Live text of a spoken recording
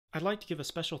I'd like to give a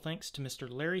special thanks to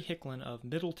Mr. Larry Hicklin of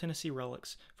Middle Tennessee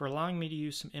Relics for allowing me to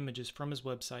use some images from his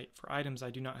website for items I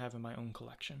do not have in my own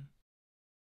collection.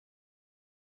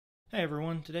 Hey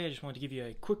everyone, today I just wanted to give you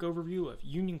a quick overview of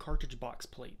Union cartridge box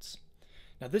plates.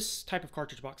 Now this type of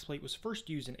cartridge box plate was first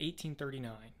used in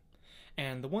 1839,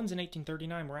 and the ones in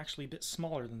 1839 were actually a bit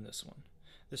smaller than this one.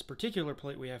 This particular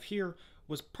plate we have here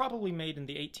was probably made in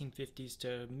the 1850s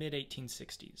to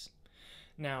mid-1860s.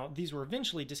 Now, these were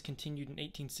eventually discontinued in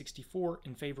 1864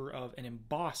 in favor of an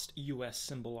embossed US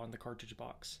symbol on the cartridge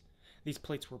box. These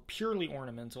plates were purely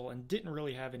ornamental and didn't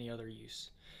really have any other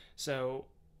use. So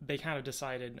they kind of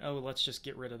decided, oh, let's just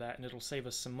get rid of that and it'll save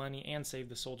us some money and save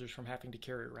the soldiers from having to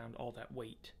carry around all that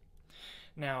weight.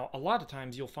 Now, a lot of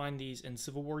times you'll find these in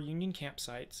Civil War Union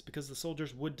campsites because the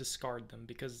soldiers would discard them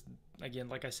because, again,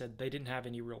 like I said, they didn't have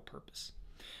any real purpose.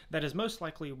 That is most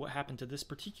likely what happened to this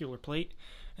particular plate.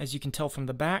 As you can tell from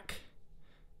the back,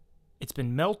 it's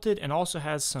been melted and also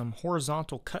has some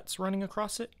horizontal cuts running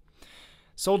across it.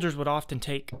 Soldiers would often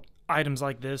take items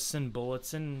like this and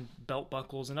bullets and belt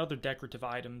buckles and other decorative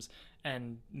items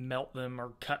and melt them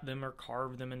or cut them or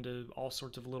carve them into all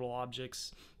sorts of little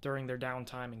objects during their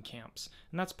downtime in camps.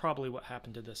 And that's probably what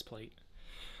happened to this plate.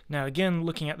 Now again,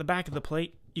 looking at the back of the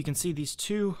plate, you can see these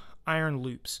two iron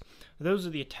loops. Those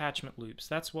are the attachment loops.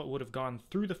 That's what would have gone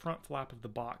through the front flap of the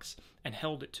box and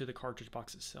held it to the cartridge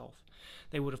box itself.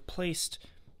 They would have placed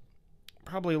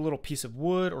probably a little piece of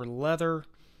wood or leather.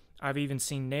 I've even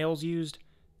seen nails used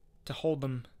to hold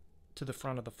them to the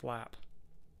front of the flap.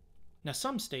 Now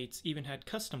some states even had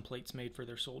custom plates made for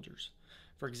their soldiers.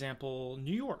 For example,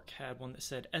 New York had one that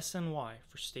said SNY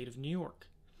for State of New York.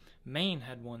 Maine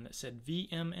had one that said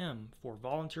VMM for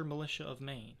Volunteer Militia of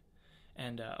Maine.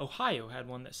 And Ohio had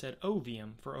one that said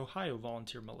OVM for Ohio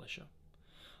Volunteer Militia.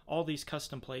 All these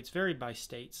custom plates varied by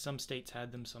states. Some states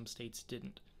had them, some states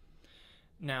didn't.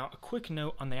 Now, a quick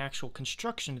note on the actual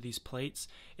construction of these plates.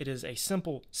 It is a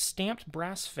simple stamped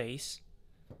brass face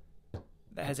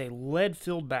that has a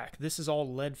lead-filled back. This is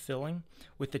all lead filling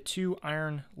with the two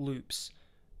iron loops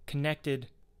connected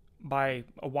by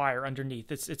a wire underneath.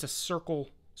 It's a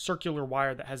circular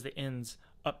wire that has the ends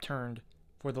upturned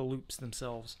for the loops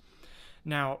themselves.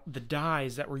 Now, the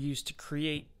dies that were used to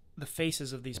create the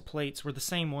faces of these plates were the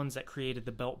same ones that created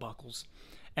the belt buckles,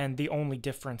 and the only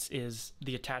difference is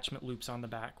the attachment loops on the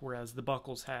back, whereas the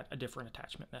buckles had a different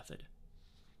attachment method.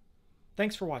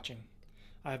 Thanks for watching.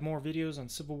 I have more videos on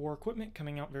Civil War equipment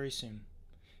coming out very soon.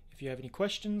 If you have any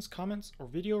questions, comments, or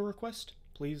video requests,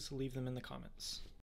 please leave them in the comments.